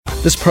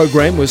This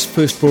program was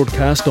first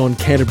broadcast on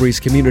Canterbury's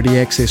community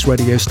access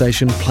radio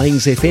station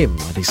Plains FM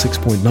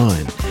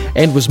 96.9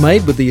 and was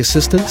made with the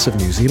assistance of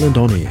New Zealand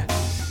On Air.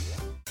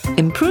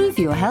 Improve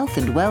your health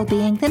and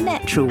well-being the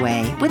natural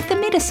way with The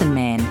Medicine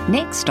Man,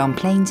 next on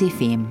Plains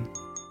FM.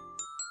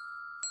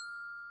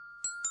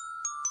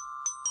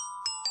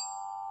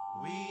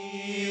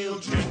 We'll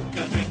drink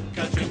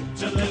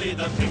to Lily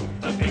the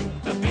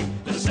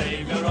pink, the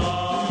saviour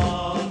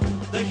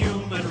of the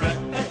human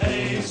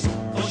race.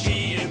 For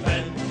she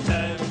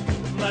invented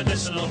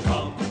medicinal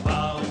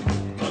compound,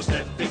 most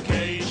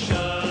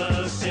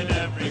efficacious in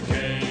every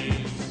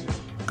case.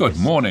 Good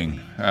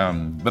morning.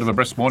 Bit of a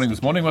brisk morning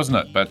this morning, wasn't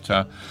it? But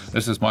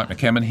this is Mike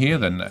McCammon here,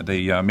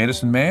 the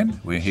Medicine Man.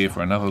 We're here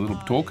for another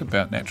little talk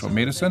about natural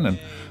medicine, and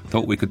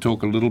thought we could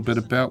talk a little bit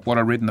about what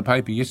I read in the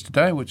paper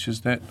yesterday, which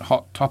is that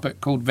hot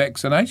topic called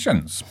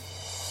vaccinations.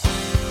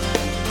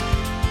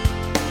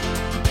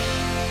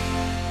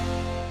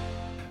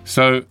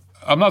 So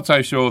I'm not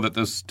so sure that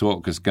this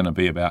talk is going to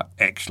be about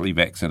actually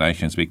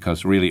vaccinations,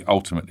 because really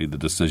ultimately the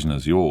decision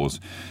is yours.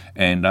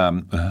 And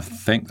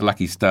thank the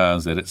lucky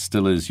stars that it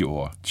still is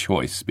your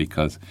choice,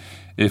 because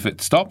if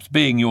it stops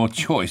being your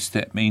choice,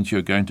 that means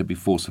you're going to be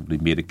forcibly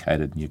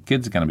medicated and your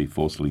kids are going to be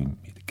forcibly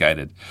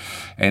medicated.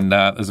 And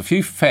there's a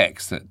few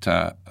facts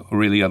that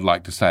really I'd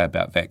like to say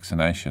about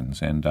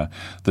vaccinations. And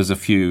there's a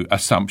few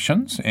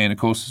assumptions and, of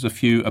course, there's a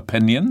few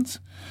opinions.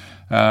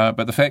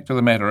 But the fact of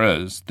the matter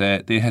is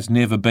that there has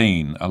never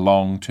been a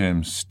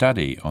long-term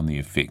study on the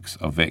effects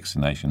of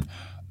vaccination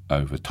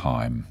over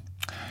time.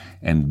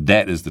 And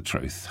that is the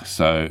truth.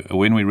 So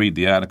when we read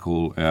the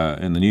article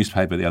in the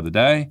newspaper the other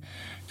day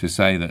to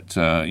say that,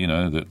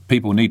 that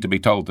people need to be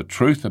told the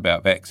truth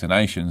about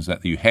vaccinations,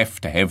 that you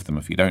have to have them.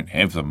 If you don't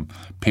have them,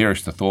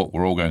 perish the thought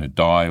we're all going to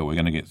die, or we're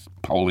going to get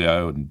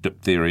polio and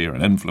diphtheria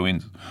and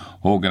influenza,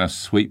 all going to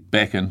sweep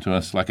back into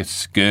us like a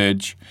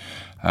scourge.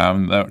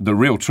 The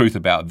real truth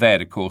about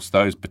that, of course,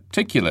 those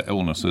particular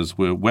illnesses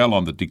were well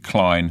on the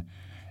decline,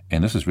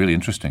 and this is really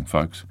interesting,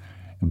 folks,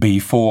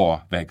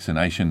 before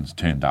vaccinations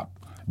turned up.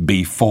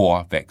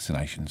 Before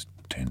vaccinations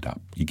turned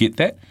up. You get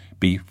that?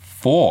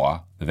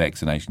 Before the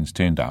vaccinations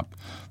turned up,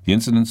 the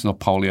incidence of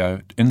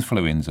polio,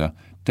 influenza,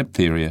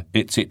 diphtheria,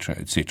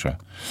 etc.,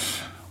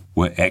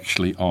 were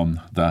actually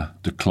on the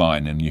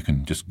decline. And you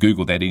can just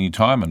Google that any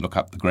time and look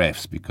up the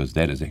graphs, because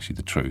that is actually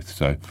the truth.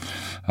 So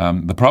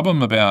the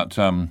problem about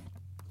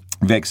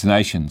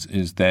vaccinations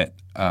is that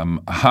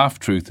a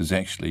half-truth is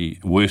actually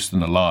worse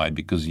than a lie,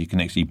 because you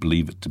can actually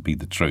believe it to be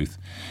the truth.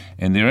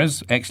 And there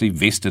is actually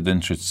vested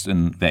interests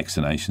in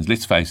vaccinations.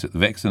 Let's face it, the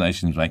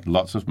vaccinations make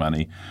lots of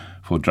money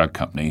for drug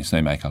companies.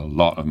 They make a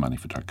lot of money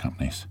for drug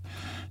companies.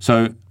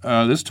 So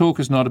this talk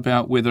is not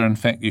about whether, in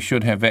fact, you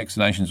should have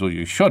vaccinations or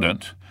you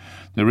shouldn't.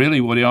 Really,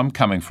 what I'm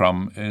coming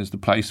from is the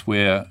place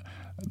where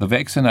the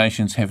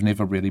vaccinations have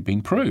never really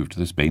been proved.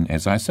 There's been,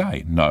 as I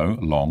say, no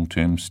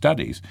long-term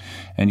studies.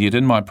 And yet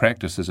in my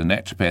practice as a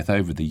naturopath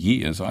over the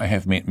years, I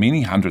have met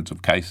many hundreds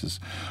of cases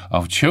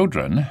of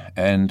children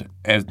and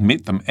have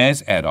met them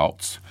as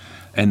adults,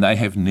 and they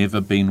have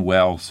never been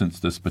well since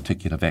this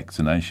particular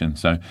vaccination.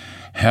 So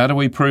how do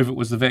we prove it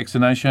was the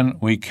vaccination?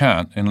 We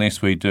can't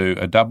unless we do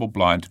a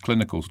double-blind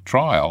clinical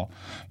trial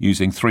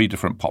using 3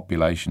 different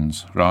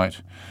populations, right,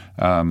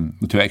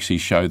 to actually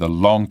show the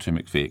long-term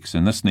effects.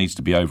 And this needs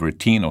to be over a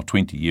 10 or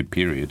 20-year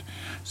period,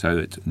 so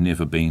it's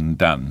never been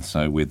done.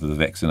 So whether the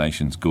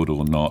vaccination's good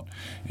or not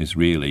is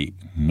really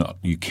not,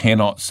 you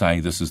cannot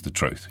say this is the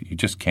truth. You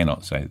just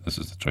cannot say this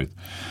is the truth.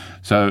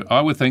 So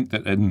I would think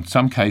that in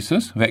some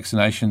cases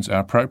vaccinations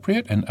are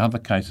appropriate, in other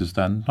cases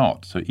they're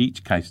not. So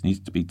each case needs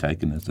to be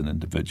taken as an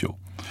individual.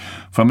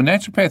 From a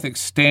naturopathic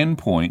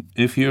standpoint,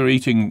 if you're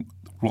eating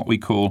what we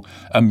call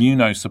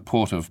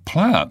immunosupportive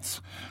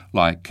plants,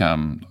 like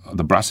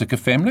the brassica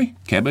family,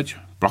 cabbage,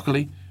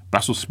 broccoli,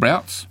 Brussels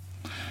sprouts,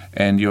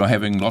 and you're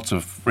having lots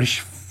of fresh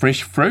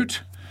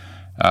fruit,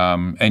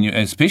 and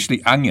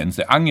especially onions.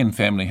 The onion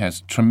family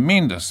has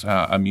tremendous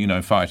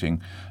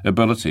immunofighting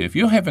ability. If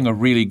you're having a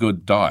really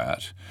good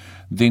diet,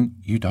 then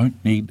you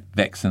don't need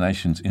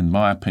vaccinations, in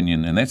my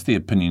opinion, and that's the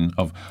opinion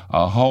of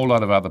a whole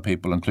lot of other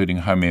people, including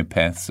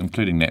homeopaths,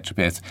 including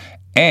naturopaths,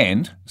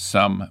 and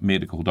some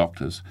medical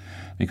doctors.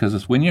 Because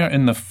it's when you're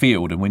in the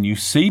field and when you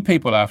see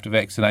people after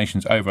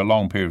vaccinations over a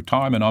long period of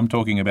time, and I'm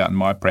talking about in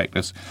my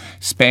practice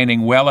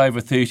spanning well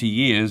over 30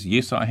 years,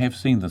 yes, I have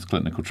seen this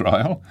clinical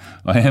trial.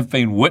 I have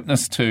been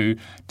witness to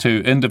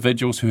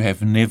individuals who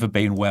have never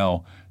been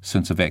well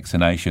since a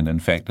vaccination. In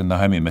fact, in the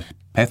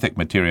homeopathic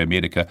materia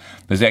medica,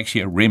 there's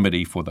actually a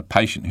remedy for the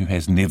patient who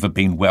has never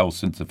been well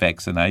since a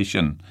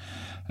vaccination.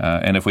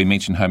 And if we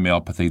mention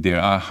homeopathy, there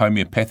are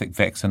homeopathic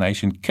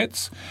vaccination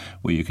kits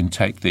where you can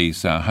take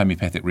these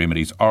homeopathic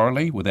remedies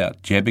orally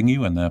without jabbing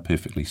you, and they're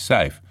perfectly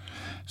safe.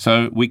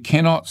 So we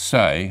cannot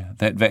say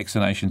that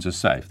vaccinations are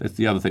safe. That's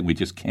the other thing. We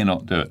just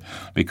cannot do it,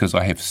 because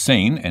I have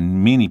seen,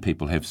 and many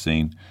people have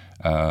seen,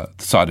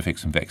 side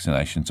effects from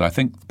vaccinations. I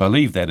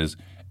believe that is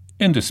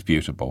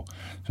indisputable.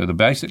 So the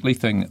basically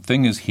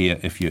thing is here,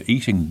 if you're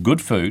eating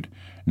good food,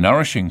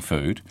 nourishing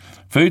food,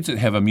 foods that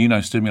have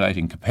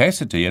immunostimulating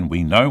capacity, and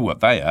we know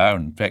what they are.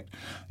 In fact,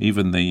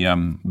 even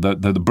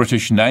the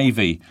British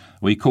Navy,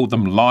 we called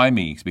them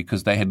limeys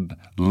because they had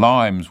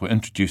limes were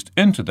introduced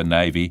into the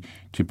Navy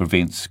to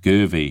prevent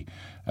scurvy.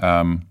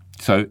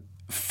 So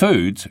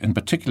foods, and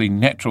particularly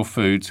natural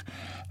foods,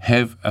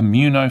 have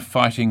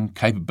immunofighting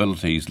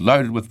capabilities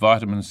loaded with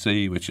vitamin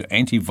C, which are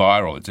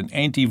antiviral. It's an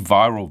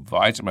antiviral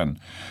vitamin.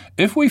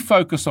 If we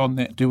focus on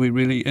that, do we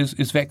really,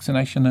 is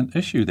vaccination an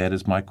issue? That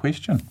is my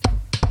question.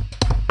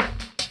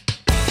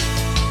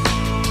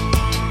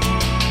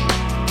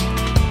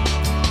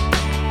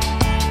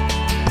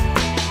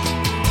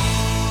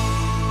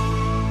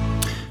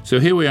 So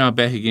here we are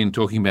back again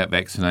talking about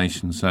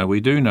vaccinations. So we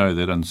do know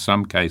that in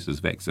some cases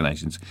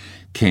vaccinations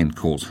can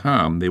cause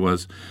harm. There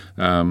was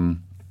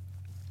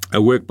a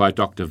work by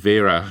Dr.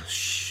 Vera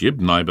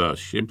Shebner,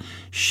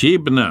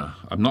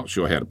 I'm not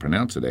sure how to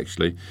pronounce it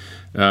actually,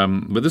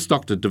 but this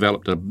doctor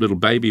developed a little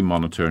baby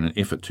monitor in an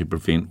effort to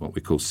prevent what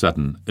we call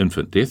sudden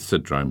infant death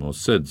syndrome, or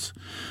SIDS.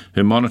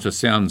 Her monitor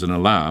sounds an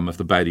alarm if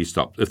the baby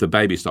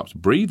stops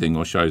breathing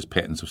or shows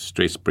patterns of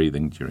stress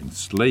breathing during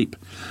sleep.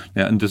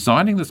 Now, in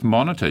designing this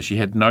monitor, she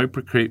had no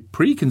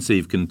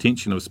preconceived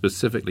intention of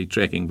specifically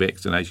tracking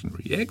vaccination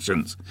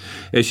reactions,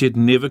 as she had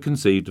never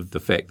conceived of the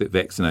fact that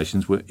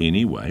vaccinations were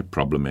any way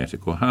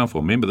problematic or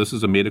harmful. Remember, this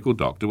is a medical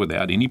doctor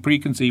without any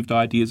preconceived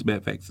ideas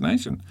about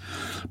vaccination.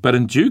 But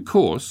in due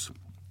course,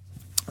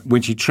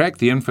 when she tracked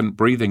the infant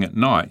breathing at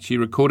night, she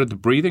recorded the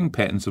breathing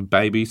patterns of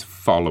babies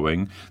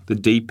following the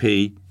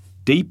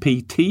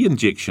DPT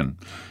injection.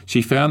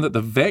 She found that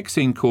the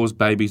vaccine caused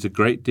babies a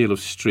great deal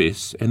of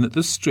stress, and that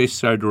this stress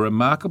showed a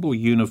remarkable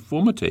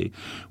uniformity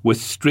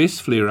with stress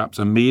flare-ups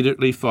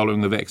immediately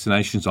following the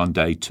vaccinations on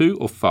day 2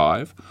 or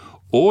 5,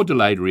 or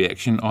delayed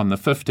reaction on the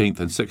 15th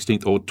and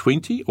 16th or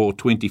 20th or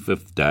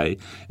 25th day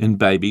in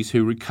babies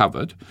who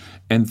recovered,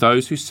 and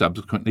those who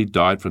subsequently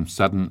died from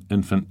sudden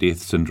infant death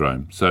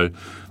syndrome. So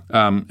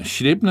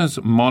Schrebner's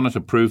monitor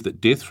proved that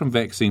death from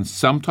vaccines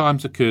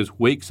sometimes occurs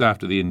weeks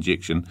after the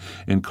injection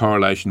in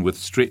correlation with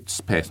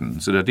stress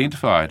patterns it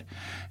identified.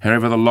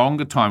 However, the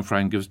longer time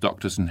frame gives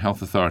doctors and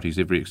health authorities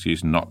every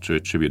excuse not to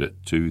attribute it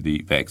to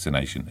the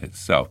vaccination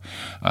itself.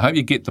 I hope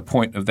you get the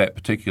point of that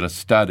particular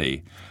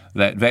study,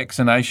 that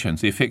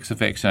vaccinations, the effects of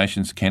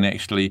vaccinations can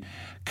actually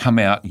come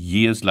out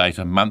years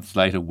later, months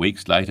later,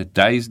 weeks later,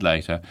 days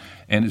later,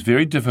 and it's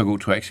very difficult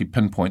to actually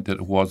pinpoint that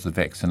it was the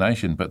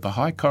vaccination. But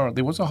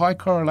there was a high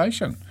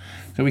correlation.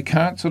 So we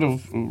can't sort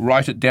of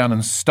write it down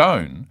in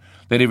stone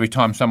that every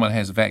time someone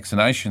has a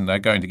vaccination they're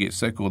going to get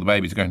sick or the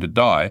baby's going to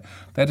die.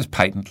 That is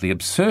patently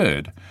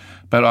absurd.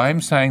 But I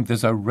am saying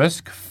there's a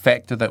risk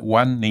factor that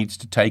one needs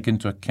to take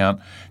into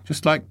account,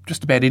 just like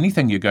just about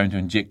anything you're going to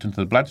inject into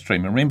the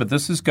bloodstream. And remember,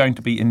 this is going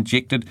to be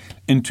injected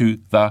into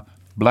the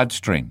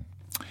bloodstream.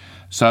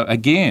 So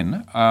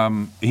again,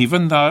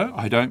 even though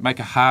I don't make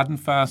a hard and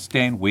fast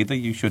stand whether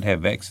you should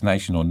have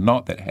vaccination or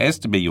not, that has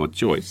to be your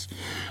choice.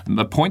 And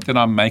the point that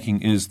I'm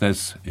making is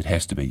this: it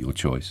has to be your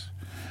choice.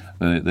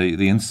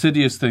 The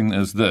insidious thing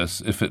is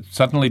this: if it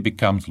suddenly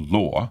becomes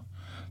law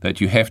that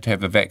you have to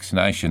have a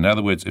vaccination, in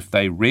other words, if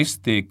they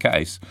rest their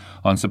case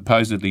on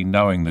supposedly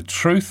knowing the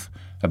truth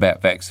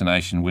about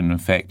vaccination when in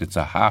fact it's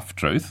a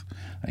half-truth,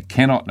 they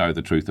cannot know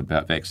the truth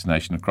about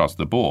vaccination across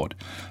the board.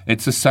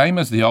 It's the same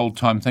as the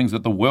old-time things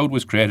that the world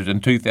was created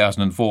in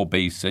 2004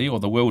 BC, or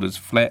the world is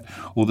flat,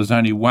 or there's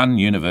only one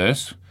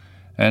universe,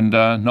 and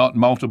not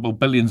multiple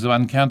billions of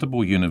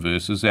uncountable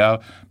universes. Our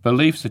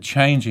beliefs are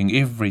changing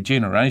every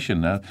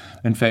generation.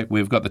 In fact,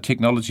 we've got the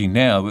technology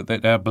now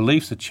that our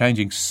beliefs are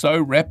changing so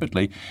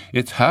rapidly,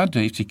 it's hard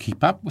to actually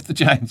keep up with the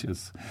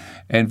changes.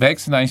 And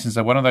vaccinations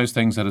are one of those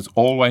things that is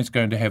always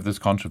going to have this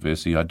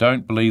controversy. I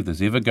don't believe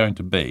there's ever going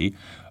to be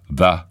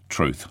the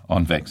truth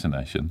on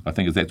vaccination. I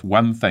think that's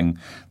one thing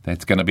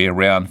that's going to be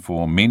around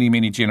for many,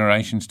 many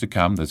generations to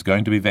come. There's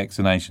going to be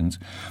vaccinations.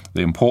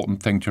 The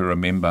important thing to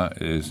remember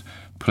is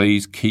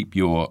please keep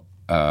your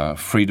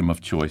freedom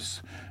of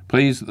choice.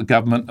 Please, the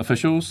government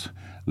officials,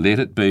 let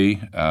it be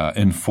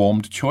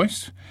informed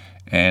choice.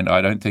 And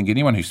I don't think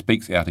anyone who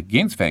speaks out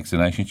against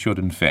vaccination should,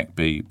 in fact,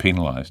 be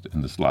penalised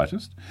in the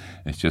slightest.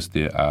 It's just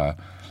there are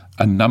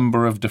a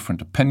number of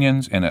different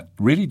opinions, and it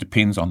really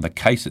depends on the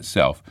case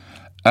itself.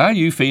 Are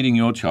you feeding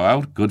your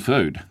child good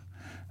food?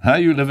 Are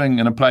you living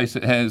in a place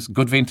that has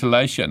good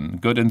ventilation,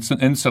 good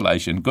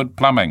insulation, good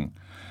plumbing?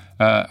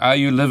 Are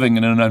you living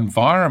in an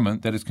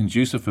environment that is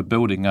conducive for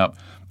building up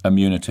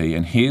immunity?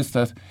 And here's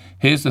the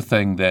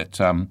thing,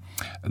 that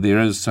there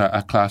is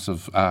a class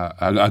of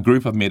a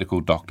group of medical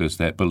doctors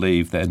that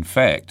believe that, in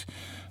fact,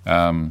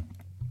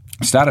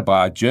 started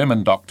by a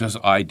German doctor's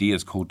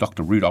ideas called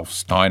Dr. Rudolf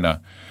Steiner,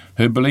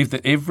 who believed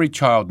that every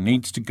child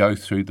needs to go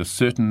through the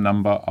certain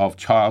number of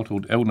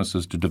childhood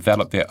illnesses to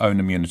develop their own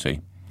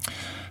immunity.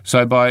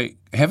 So by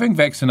having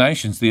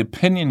vaccinations, the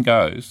opinion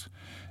goes,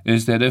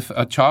 is that if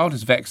a child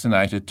is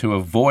vaccinated to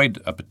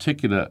avoid a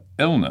particular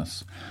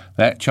illness,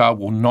 that child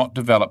will not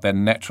develop that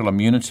natural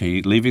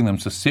immunity, leaving them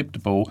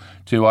susceptible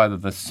to either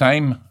the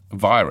same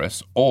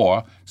virus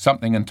or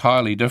something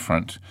entirely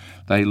different.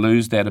 They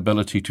lose that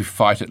ability to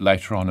fight it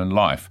later on in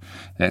life.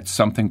 That's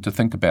something to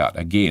think about.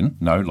 Again,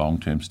 no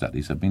long-term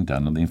studies have been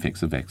done on the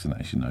effects of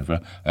vaccination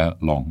over a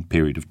long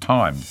period of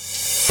time.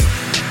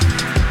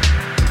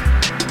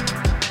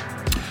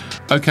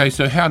 Okay,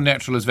 so how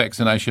natural is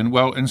vaccination?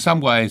 Well, in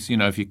some ways,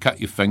 if you cut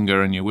your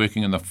finger and you're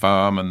working in the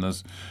farm and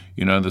there's,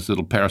 this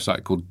little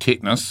parasite called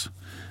tetanus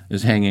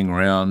is hanging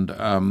around,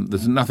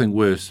 there's nothing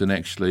worse than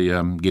actually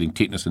getting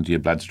tetanus into your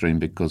bloodstream,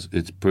 because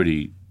it's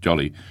pretty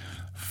jolly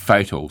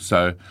fatal.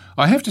 So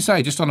I have to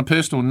say, just on a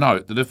personal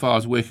note, that if I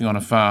was working on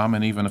a farm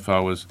and even if I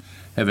was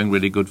having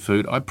really good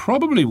food, I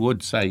probably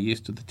would say yes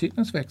to the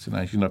tetanus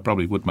vaccination. I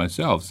probably would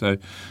myself. So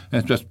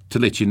that's just to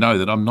let you know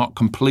that I'm not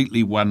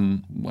completely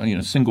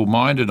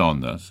single-minded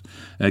on this.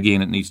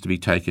 Again, it needs to be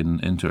taken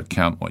into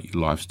account what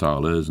your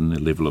lifestyle is and the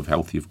level of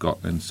health you've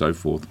got and so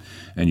forth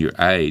and your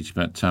age.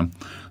 But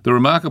the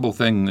remarkable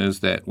thing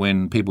is that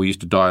when people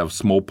used to die of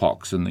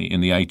smallpox in the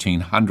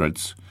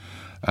 1800s,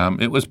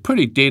 it was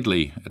pretty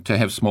deadly to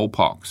have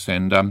smallpox,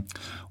 and I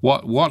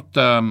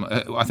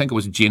think it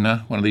was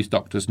Jenner, one of these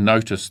doctors,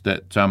 noticed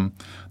that the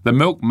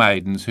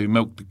milkmaidens who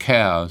milked the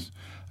cows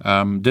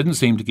didn't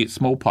seem to get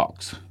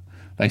smallpox.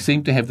 They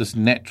seemed to have this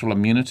natural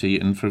immunity,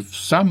 and for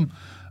some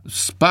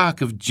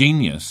spark of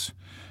genius,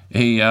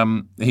 he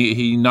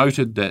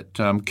noted that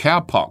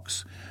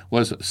cowpox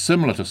was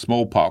similar to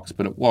smallpox,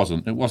 but it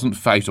wasn't. It wasn't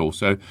fatal.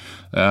 So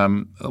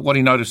what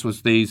he noticed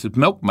was these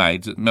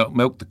milkmaids that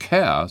milked the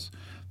cows,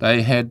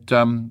 They had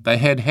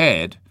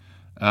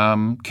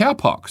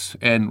cowpox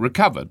and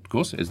recovered, of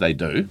course, as they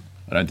do.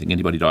 I don't think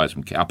anybody dies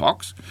from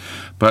cowpox,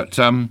 but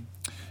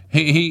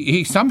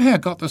he somehow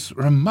got this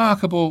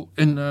remarkable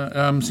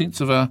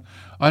sense of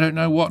I don't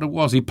know what it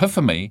was,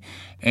 epiphany,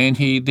 and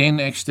he then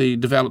actually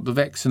developed the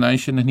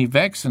vaccination, and he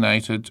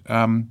vaccinated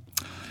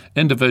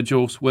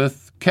individuals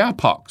with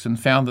cowpox and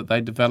found that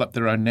they developed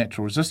their own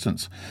natural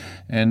resistance.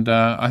 And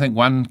I think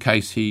one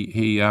case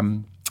he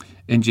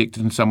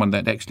injected in someone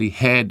that actually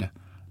had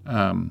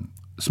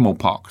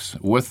smallpox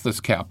with this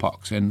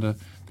cowpox, and the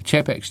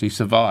chap actually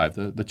survived.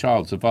 The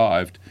child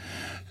survived.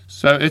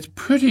 So it's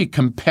pretty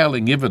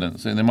compelling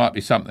evidence, and there might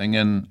be something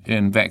in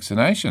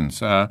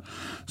vaccinations.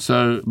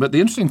 But the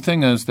interesting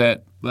thing is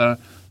that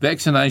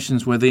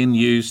vaccinations were then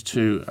used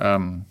to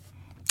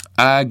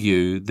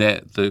argue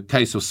that the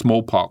case of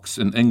smallpox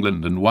in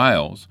England and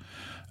Wales,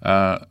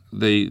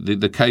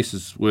 the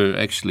cases were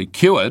actually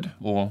cured,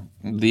 or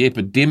the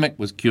epidemic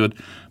was cured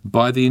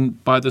by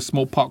the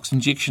smallpox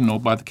injection or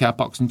by the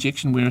cowpox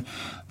injection, where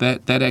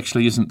that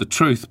actually isn't the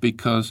truth,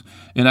 because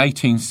in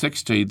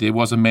 1860 there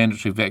was a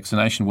mandatory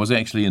vaccination was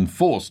actually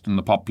enforced in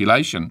the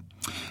population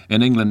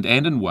in England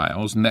and in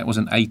Wales, and that was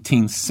in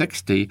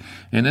 1860.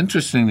 And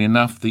interestingly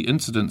enough, the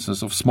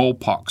incidences of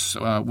smallpox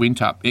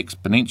went up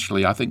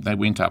exponentially. I think they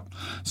went up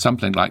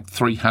something like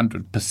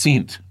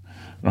 300%,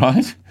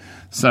 right?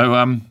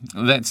 So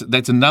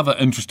that's another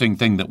interesting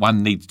thing that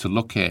one needs to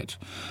look at.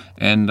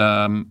 And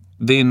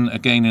then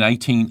again in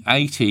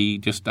 1880,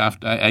 just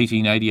after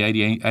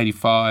 1880,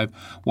 85,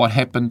 what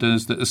happened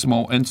is that the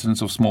small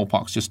incidence of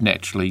smallpox just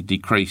naturally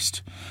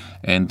decreased.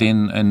 And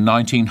then in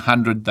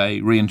 1900,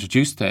 they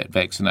reintroduced that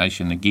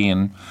vaccination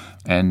again,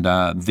 and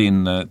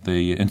then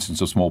the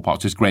incidence of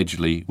smallpox just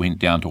gradually went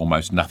down to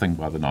almost nothing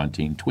by the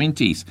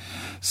 1920s.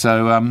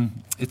 So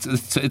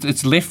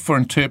it's left for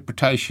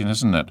interpretation,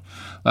 isn't it?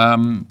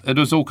 It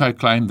was also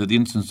claimed that the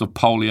incidence of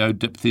polio,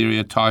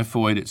 diphtheria,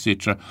 typhoid,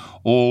 etc.,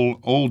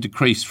 all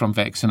decreased from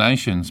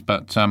vaccinations,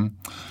 but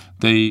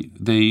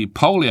the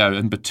polio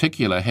in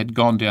particular had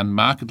gone down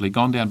markedly,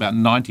 gone down about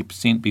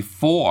 90%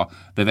 before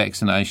the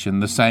vaccination.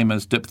 The same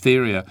as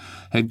diphtheria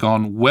had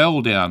gone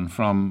well down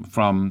from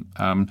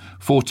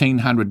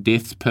 1,400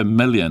 deaths per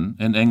million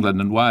in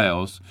England and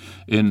Wales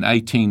in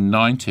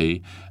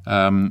 1890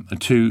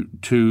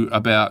 to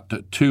about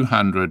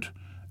 200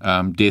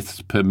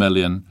 deaths per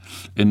million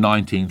in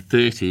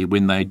 1930,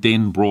 when they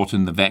then brought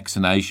in the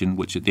vaccination,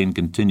 which it then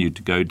continued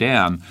to go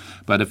down.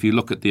 But if you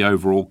look at the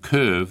overall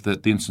curve,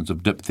 that the incidence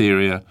of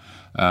diphtheria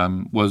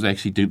was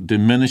actually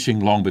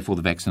diminishing long before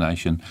the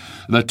vaccination.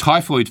 The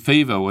typhoid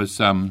fever was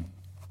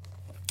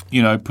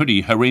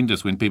pretty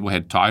horrendous when people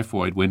had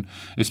typhoid, when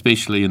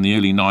especially in the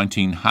early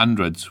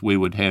 1900s we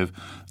would have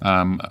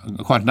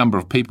quite a number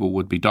of people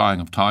would be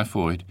dying of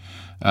typhoid.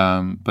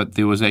 But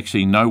there was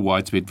actually no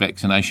widespread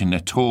vaccination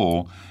at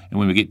all. And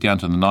when we get down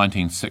to the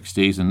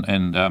 1960s, and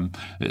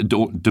it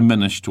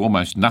diminished to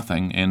almost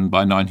nothing, and by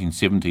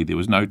 1970 there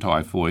was no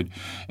typhoid,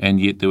 and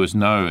yet there was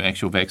no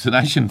actual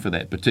vaccination for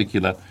that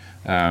particular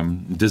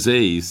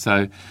disease.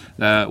 So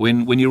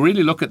when you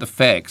really look at the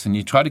facts and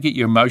you try to get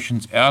your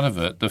emotions out of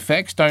it, the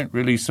facts don't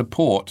really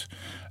support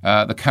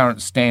the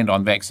current stand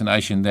on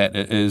vaccination, that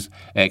it is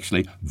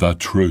actually the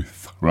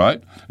truth,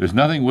 right? There's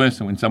nothing worse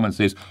than when someone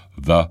says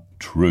the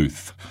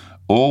truth.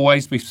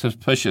 Always be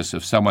suspicious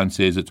if someone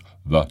says it's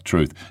the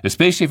truth.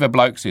 Especially if a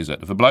bloke says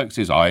it. If a bloke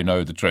says, I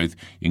know the truth,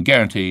 you can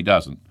guarantee he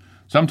doesn't.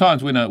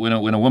 Sometimes when a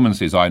woman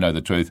says, I know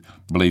the truth,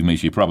 believe me,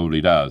 she probably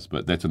does,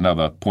 but that's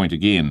another point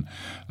again.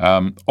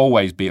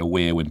 Always be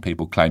aware when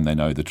people claim they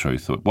know the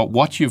truth.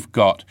 What you've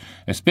got,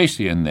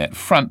 especially in that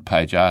front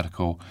page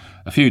article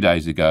a few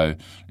days ago,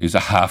 is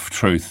a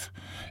half-truth.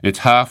 It's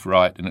half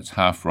right and it's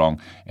half wrong.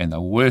 And the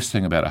worst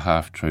thing about a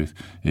half-truth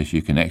is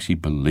you can actually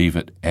believe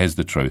it as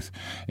the truth.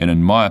 And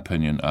in my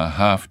opinion, a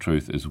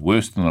half-truth is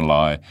worse than a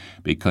lie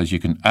because you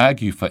can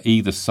argue for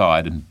either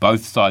side and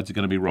both sides are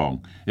going to be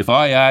wrong. If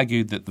I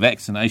argued that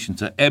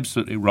vaccinations are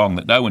absolutely wrong,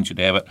 that no one should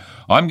have it,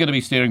 I'm going to be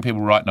steering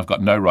people right, and I've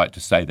got no right to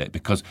say that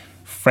because,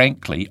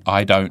 frankly,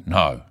 I don't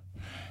know.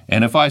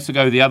 And if I was to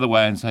go the other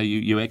way and say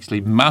you actually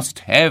must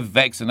have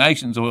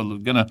vaccinations or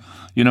going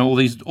to, all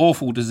these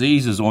awful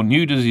diseases or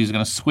new diseases are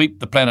going to sweep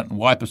the planet and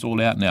wipe us all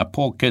out and our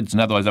poor kids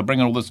and otherwise, I bring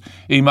in all this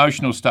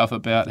emotional stuff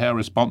about how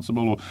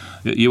responsible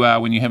you are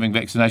when you're having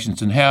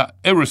vaccinations and how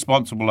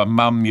irresponsible a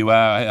mum you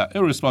are, how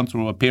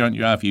irresponsible a parent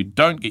you are if you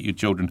don't get your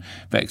children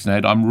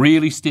vaccinated. I'm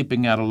really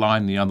stepping out of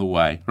line the other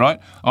way, right?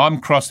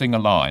 I'm crossing a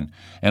line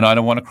and I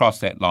don't want to cross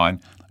that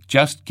line.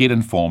 Just get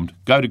informed.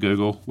 Go to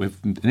Google. We've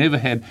never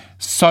had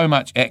so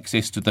much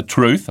access to the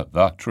truth,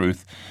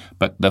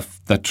 but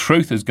the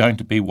truth is going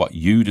to be what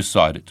you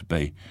decide it to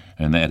be,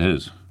 and that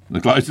is the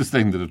closest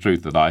thing to the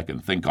truth that I can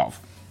think of.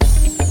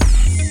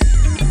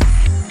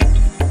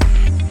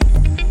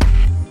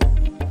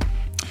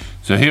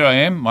 So here I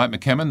am, Mike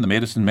McCammon, the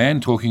medicine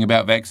man, talking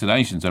about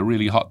vaccinations, a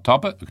really hot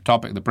topic, a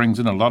topic that brings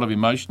in a lot of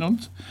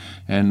emotions,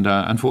 and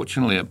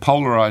unfortunately it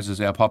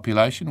polarises our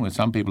population, where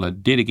some people are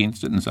dead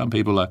against it and some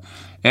people are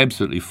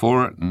absolutely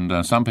for it,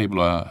 and some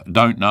people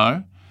don't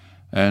know.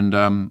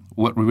 And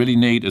what we really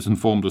need is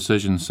informed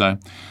decisions. So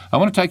I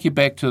want to take you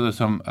back to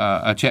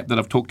a chap that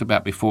I've talked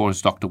about before,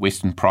 is Dr.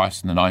 Weston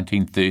Price in the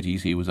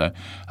 1930s. He was a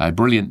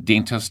brilliant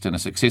dentist and a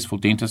successful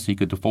dentist. He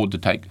could afford to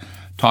take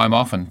time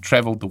off and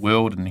travelled the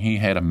world, and he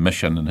had a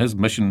mission. And his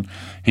mission,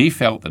 he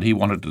felt that he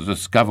wanted to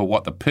discover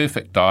what the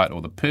perfect diet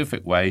or the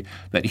perfect way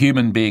that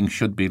human beings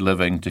should be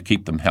living to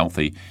keep them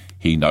healthy.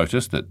 He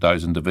noticed that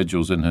those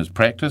individuals in his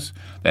practice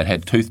that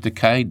had tooth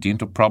decay,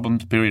 dental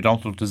problems,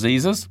 periodontal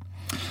diseases,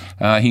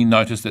 he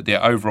noticed that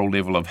their overall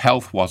level of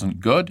health wasn't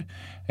good,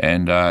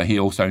 and he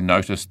also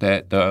noticed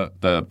that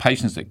the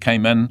patients that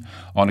came in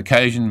on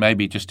occasion,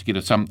 maybe just to get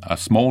a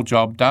small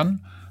job done,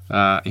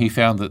 he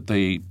found that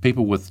the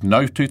people with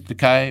no tooth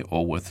decay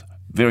or with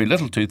very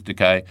little tooth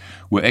decay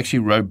were actually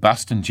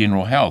robust in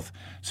general health.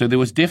 So there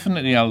was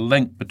definitely a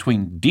link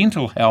between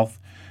dental health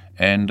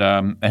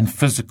and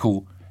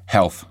physical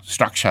health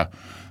structure.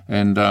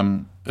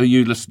 And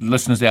you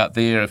listeners out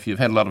there, if you've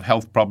had a lot of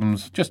health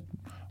problems, just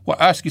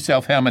ask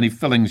yourself how many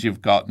fillings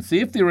you've got and see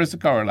if there is a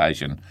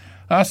correlation.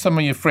 Ask some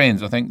of your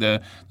friends. I think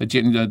the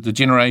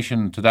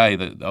generation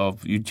today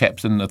of you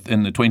chaps in the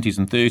 20s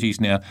and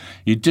 30s now,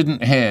 you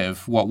didn't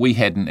have what we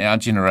had in our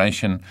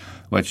generation,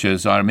 which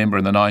is, I remember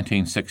in the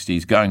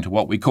 1960s, going to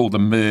what we call the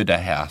murder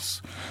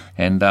house.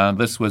 And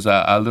this was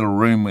a little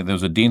room where there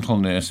was a dental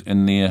nurse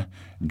in there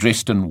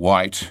dressed in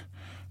white.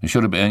 It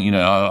should have been,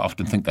 I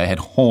often think they had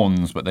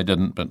horns, but they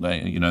didn't. But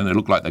they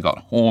looked like they got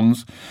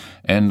horns.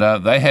 And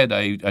they had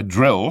a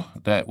drill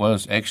that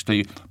was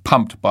actually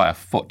pumped by a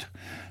foot.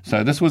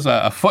 So this was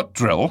a foot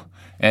drill.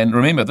 And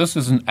remember, this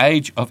is an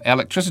age of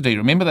electricity.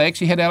 Remember, they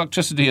actually had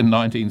electricity in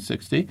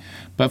 1960.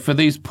 But for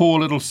these poor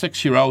little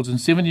 6-year-olds and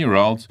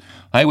 7-year-olds,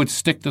 they would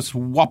stick this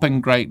whopping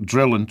great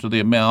drill into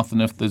their mouth.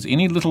 And if there's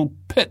any little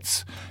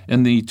pits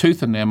in the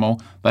tooth enamel,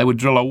 they would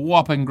drill a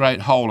whopping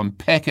great hole and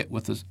pack it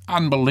with this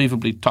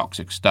unbelievably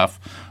toxic stuff.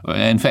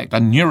 In fact, a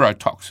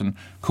neurotoxin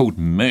called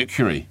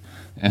mercury.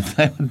 And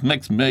they would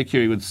mix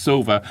mercury with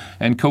silver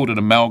and called it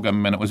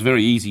amalgam. And it was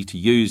very easy to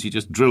use. You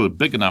just drill a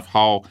big enough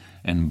hole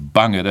and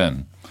bung it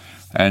in.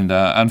 And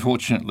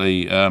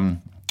unfortunately,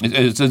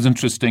 it's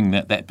interesting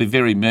that the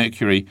very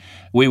mercury,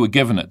 we were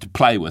given it to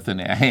play with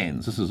in our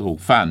hands. This is all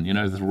fun,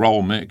 this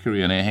roll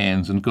mercury in our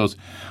hands. And of course,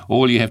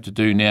 all you have to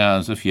do now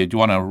is if you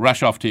want to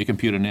rush off to your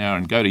computer now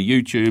and go to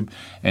YouTube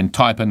and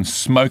type in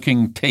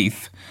smoking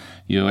teeth,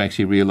 you'll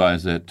actually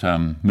realise that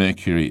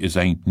mercury is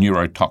a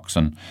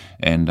neurotoxin.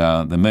 And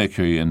the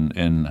mercury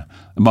in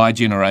my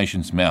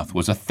generation's mouth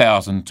was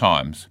 1,000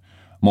 times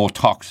more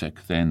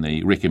toxic than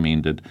the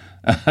recommended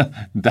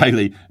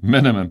daily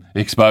minimum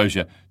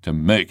exposure to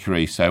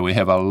mercury. So we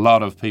have a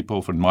lot of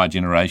people from my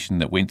generation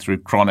that went through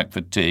chronic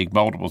fatigue,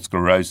 multiple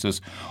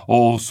sclerosis,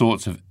 all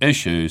sorts of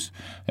issues.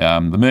 The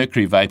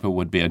mercury vapour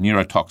would be a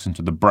neurotoxin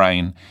to the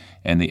brain,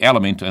 and the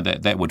elemental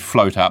that would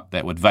float up,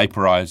 that would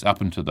vaporise up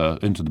into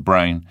the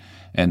brain,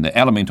 and the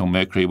elemental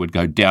mercury would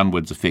go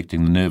downwards,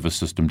 affecting the nervous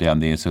system down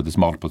there. So there's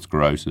multiple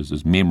sclerosis,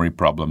 there's memory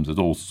problems, there's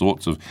all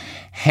sorts of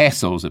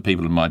hassles that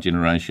people in my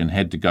generation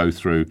had to go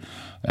through.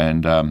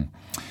 And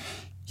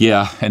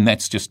and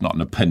that's just not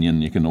an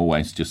opinion. You can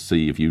always just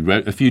see, if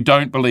you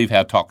don't believe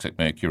how toxic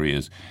mercury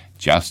is,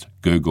 just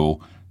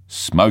Google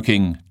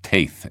smoking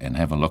teeth and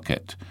have a look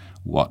at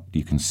what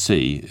you can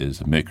see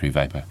is mercury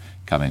vapour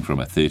coming from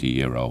a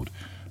 30-year-old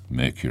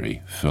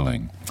mercury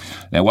filling.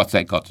 Now, what's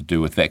that got to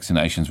do with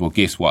vaccinations? Well,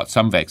 guess what?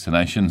 Some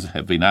vaccinations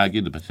have been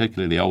argued,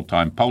 particularly the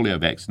old-time polio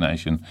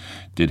vaccination,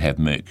 did have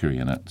mercury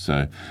in it.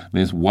 So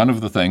there's one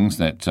of the things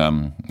that,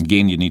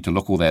 again, you need to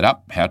look all that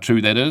up. How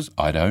true that is,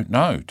 I don't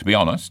know, to be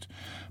honest.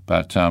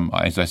 But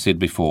as I said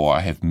before, I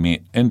have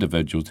met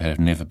individuals that have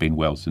never been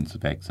well since the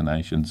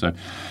vaccination. So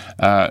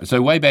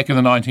way back in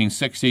the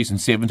 1960s and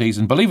 70s,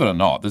 and believe it or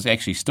not, there's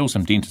actually still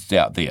some dentists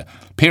out there.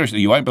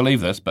 You won't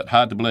believe this, but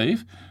hard to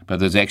believe,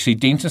 but there's actually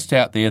dentists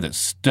out there that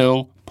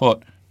still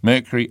put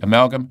mercury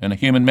amalgam in a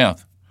human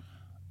mouth.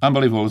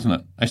 Unbelievable, isn't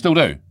it? They still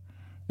do.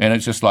 And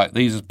it's just like,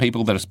 these are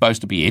people that are supposed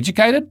to be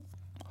educated?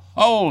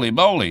 Holy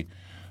moly.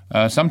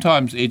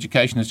 Sometimes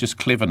education is just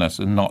cleverness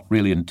and not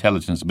really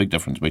intelligence. There's a big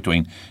difference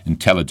between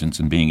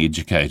intelligence and being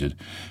educated.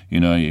 You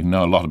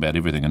know a lot about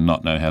everything and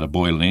not know how to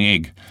boil an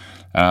egg.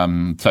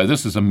 So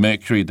this is a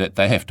mercury that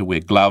they have to wear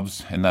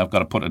gloves, and they've got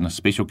to put it in a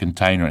special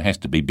container. It has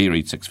to be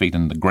buried 6 feet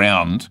in the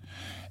ground,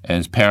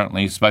 as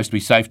apparently it's supposed to be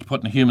safe to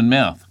put in a human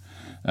mouth.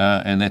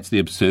 And that's the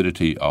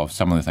absurdity of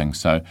some of the things.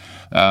 So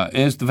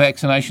is the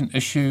vaccination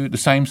issue the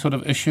same sort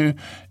of issue?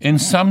 In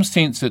some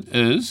sense it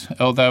is,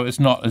 although it's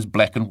not as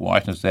black and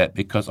white as that,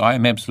 because I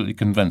am absolutely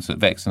convinced that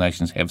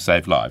vaccinations have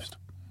saved lives.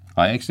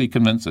 I'm actually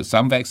convinced that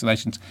some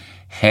vaccinations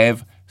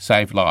have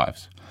saved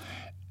lives.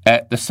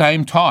 At the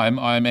same time,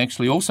 I'm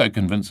actually also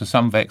convinced that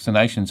some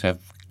vaccinations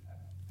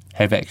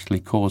have actually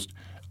caused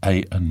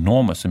an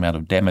enormous amount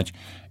of damage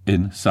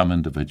in some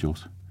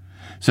individuals.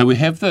 So we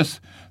have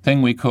this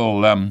thing we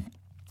call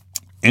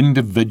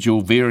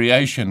individual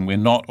variation. We're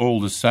not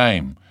all the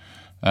same.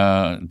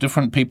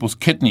 Different people's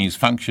kidneys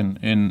function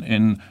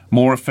in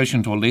more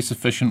efficient or less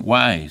efficient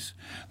ways.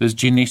 There's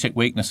genetic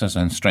weaknesses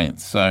and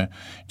strengths. So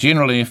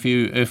generally, if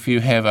you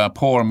have a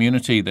poor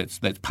immunity that's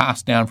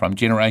passed down from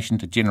generation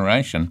to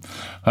generation,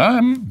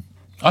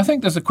 I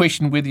think there's a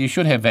question whether you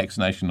should have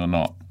vaccination or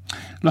not.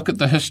 Look at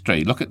the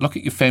history. Look at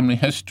your family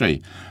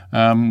history.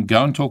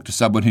 Go and talk to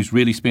someone who's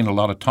really spent a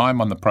lot of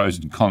time on the pros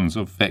and cons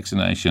of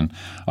vaccination.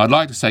 I'd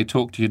like to say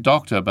talk to your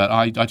doctor, but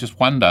I just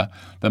wonder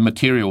the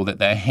material that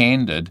they're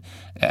handed,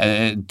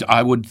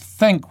 I would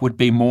think would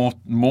be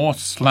more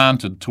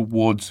slanted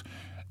towards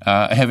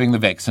having the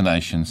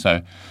vaccination.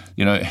 So,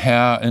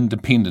 how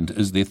independent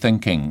is their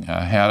thinking?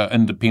 How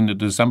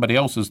independent is somebody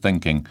else's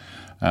thinking?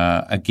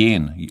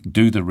 Again,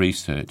 do the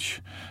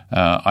research.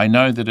 I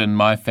know that in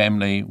my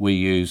family we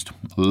used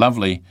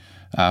lovely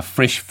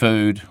fresh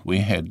food. We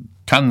had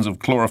tons of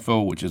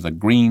chlorophyll, which is a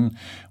green.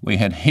 We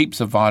had heaps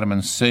of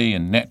vitamin C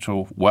in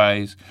natural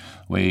ways.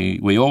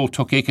 We all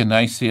took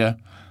echinacea.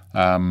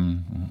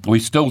 We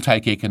still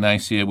take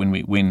echinacea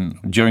when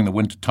during the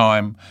winter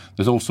time.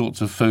 There's all sorts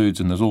of foods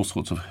and there's all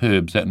sorts of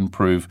herbs that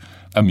improve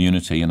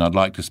immunity. And I'd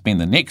like to spend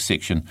the next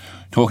section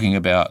talking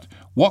about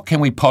what can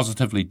we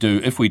positively do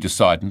if we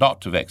decide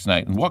not to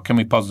vaccinate, and what can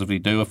we positively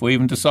do if we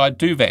even decide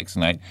to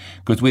vaccinate?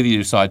 Because whether you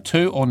decide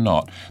to or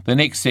not, the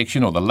next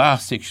section or the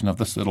last section of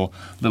this little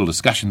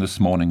discussion this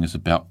morning is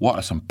about what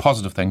are some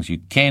positive things you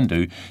can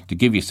do to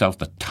give yourself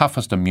the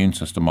toughest immune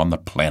system on the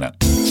planet.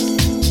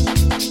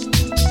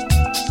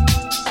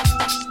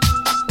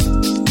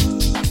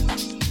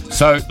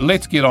 So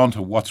let's get on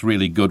to what's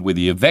really good, whether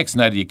you've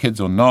vaccinated your kids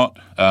or not.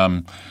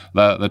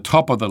 The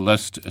top of the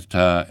list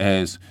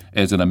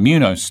as an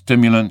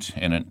immunostimulant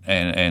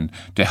and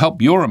to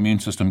help your immune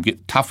system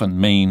get tough and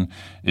mean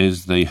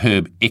is the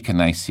herb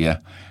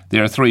echinacea.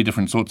 There are 3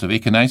 different sorts of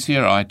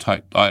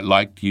echinacea. I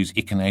like to use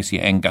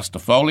Echinacea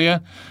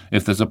angustifolia.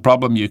 If there's a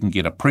problem, you can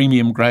get a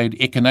premium grade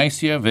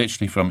echinacea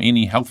virtually from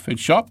any health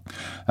food shop.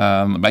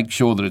 Make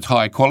sure that it's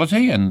high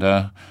quality,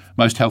 and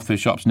most health food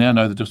shops now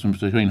know the difference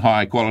between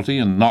high quality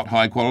and not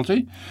high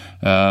quality.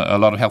 A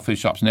lot of health food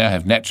shops now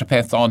have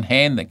naturopaths on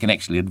hand that can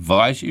actually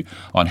advise you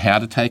on how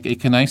to take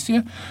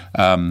echinacea.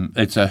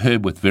 It's a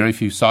herb with very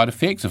few side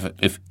effects,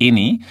 if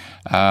any,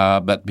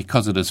 but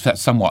because it is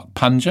somewhat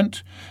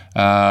pungent,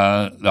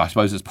 I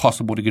suppose it's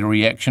possible to get a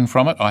reaction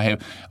from it. I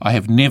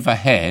have never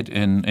had,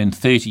 in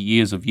 30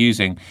 years of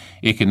using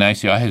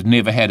echinacea, I have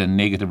never had a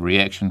negative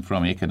reaction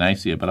from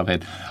echinacea, but I've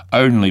had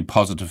only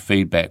positive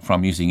feedback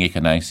from using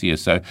echinacea.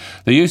 So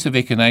the use of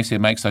echinacea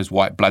makes those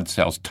white blood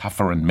cells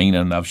tougher and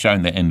meaner, and they've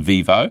shown that in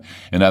vivo.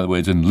 In other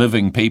words, in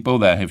living people,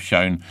 they have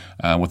shown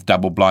with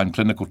double-blind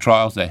clinical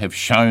trials, they have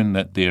shown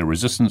that their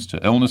resistance to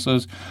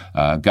illnesses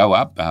go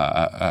up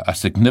a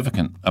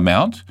significant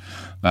amount.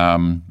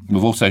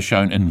 We've also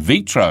shown in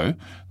vitro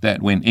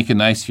that when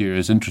echinacea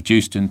is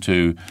introduced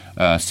into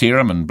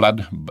serum and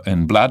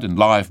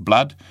live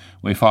blood,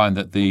 we find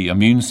that the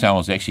immune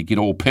cells actually get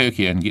all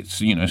perky and get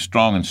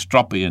strong and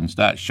stroppy and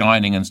start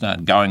shining and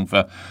start going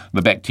for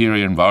the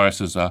bacteria and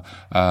viruses a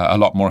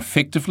lot more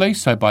effectively.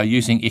 So by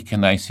using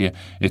echinacea,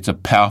 it's a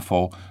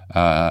powerful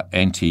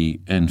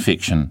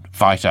anti-infection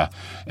fighter.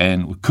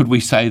 And could we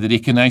say that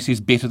echinacea is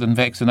better than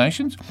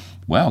vaccinations?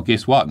 Well,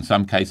 guess what? In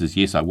some cases,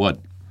 yes, I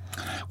would.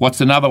 What's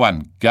another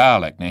one?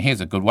 Garlic. Now, here's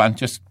a good one.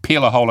 Just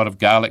peel a whole lot of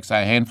garlic,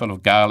 say a handful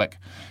of garlic.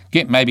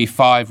 Get maybe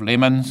 5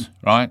 lemons,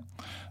 right?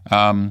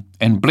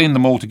 And blend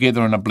them all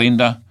together in a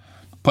blender.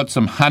 put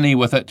some honey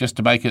with it just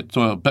to make it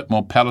sort of a bit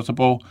more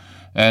palatable,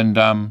 and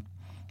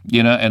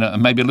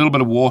maybe a little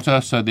bit of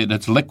water so that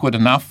it's liquid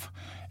enough,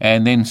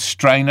 and then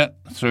strain it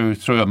through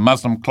a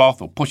muslin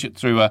cloth or push it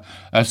through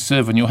a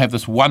sieve, and you'll have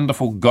this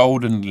wonderful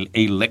golden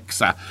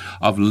elixir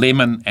of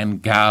lemon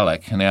and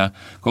garlic. Now,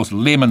 of course,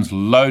 lemon's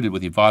loaded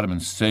with your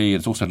vitamin C.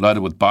 It's also loaded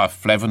with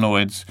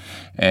bioflavonoids,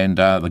 and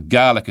the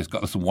garlic has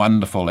got this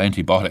wonderful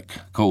antibiotic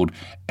called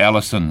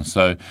allicin.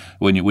 So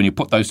when you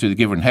put those two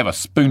together and have a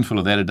spoonful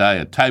of that a day,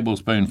 a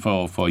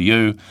tablespoonful for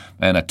you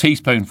and a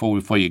teaspoonful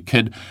for your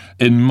kid,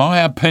 in my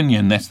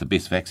opinion, that's the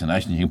best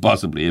vaccination you can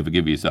possibly ever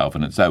give yourself,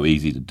 and it's so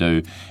easy to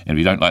do. And if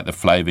you don't like the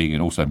flavour, you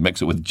can also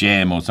mix it with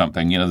jam or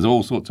something. There's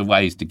all sorts of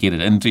ways to get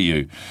it into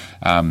you.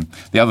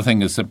 The other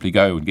thing is simply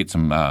go and get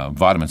some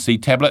vitamin C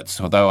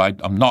tablets, although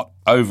I'm not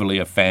overly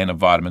a fan of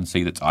vitamin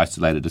C that's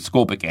isolated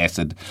ascorbic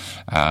acid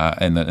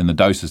in the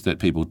doses that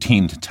people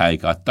tend to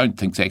take. I don't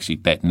think it's actually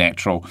that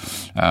natural.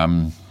 I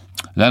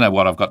don't know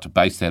what I've got to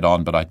base that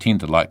on, but I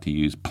tend to like to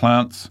use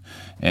plants.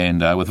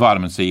 And with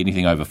vitamin C,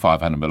 anything over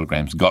 500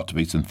 milligrams got to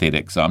be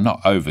synthetic, so I'm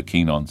not over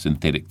keen on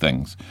synthetic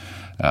things.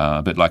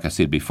 But like I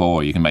said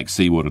before, you can make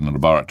seawater in the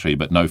laboratory,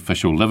 but no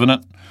fish will live in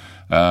it.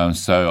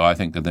 So I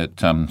think that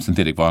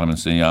synthetic vitamin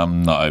C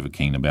I'm not over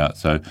keen about.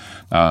 So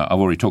I've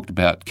already talked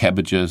about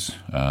cabbages,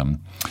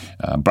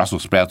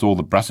 Brussels sprouts, all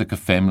the brassica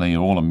family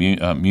are all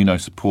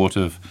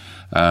immunosupportive.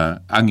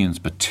 Onions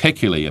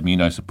particularly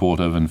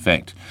immunosupportive. In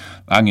fact,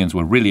 onions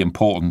were really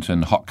important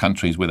in hot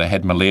countries where they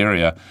had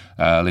malaria.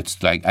 Let's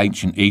take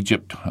ancient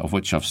Egypt, of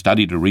which I've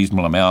studied a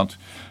reasonable amount.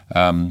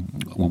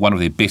 One of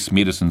their best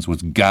medicines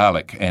was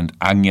garlic and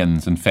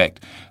onions. In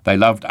fact, they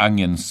loved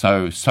onions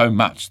so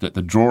much that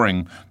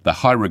the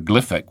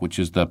hieroglyphic, which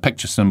is the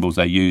picture symbols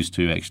they used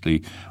to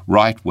actually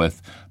write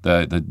with,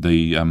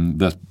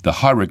 the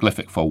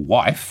hieroglyphic for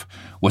wife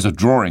was a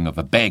drawing of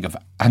a bag of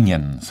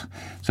onions.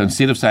 So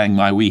instead of saying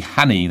my wee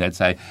honey, they'd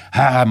say,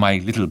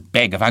 my little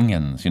bag of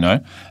onions,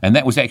 And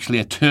that was actually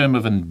a term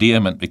of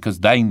endearment because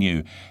they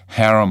knew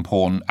how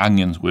important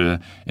onions were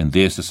in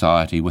their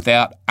society.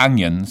 Without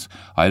onions,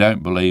 I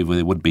don't believe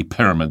there would be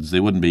pyramids.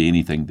 There wouldn't be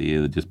anything there.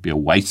 There'd just be a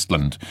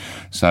wasteland.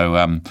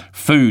 So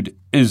food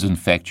is, in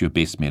fact, your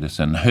best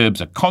medicine.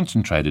 Herbs are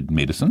concentrated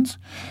medicines,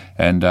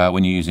 and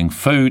when you're using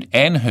food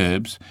and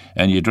herbs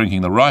and you're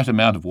drinking the right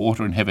amount of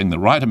water and having the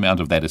right amount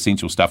of that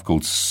essential stuff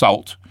called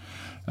salt,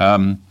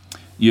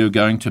 you're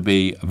going to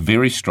be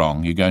very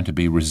strong, you're going to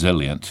be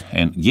resilient.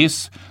 And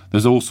yes,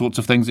 there's all sorts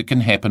of things that can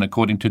happen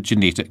according to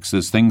genetics.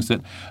 There's things that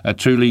are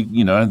truly,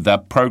 they're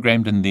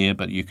programmed in there,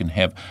 but you can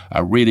have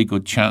a really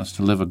good chance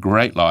to live a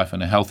great life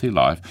and a healthy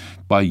life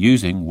by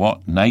using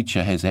what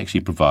nature has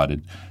actually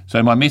provided.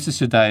 So my message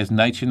today is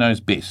nature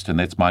knows best, and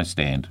that's my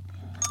stand.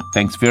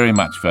 Thanks very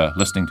much for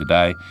listening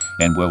today,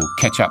 and we'll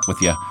catch up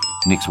with you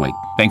next week.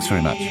 Thanks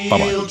very much.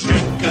 Bye-bye. We'll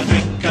drink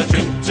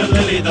to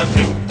Lily the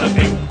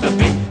pink,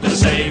 the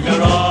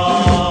saviour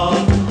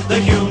of the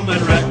human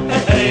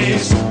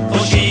race, for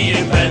she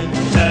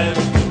invented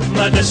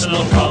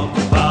medicinal compounds.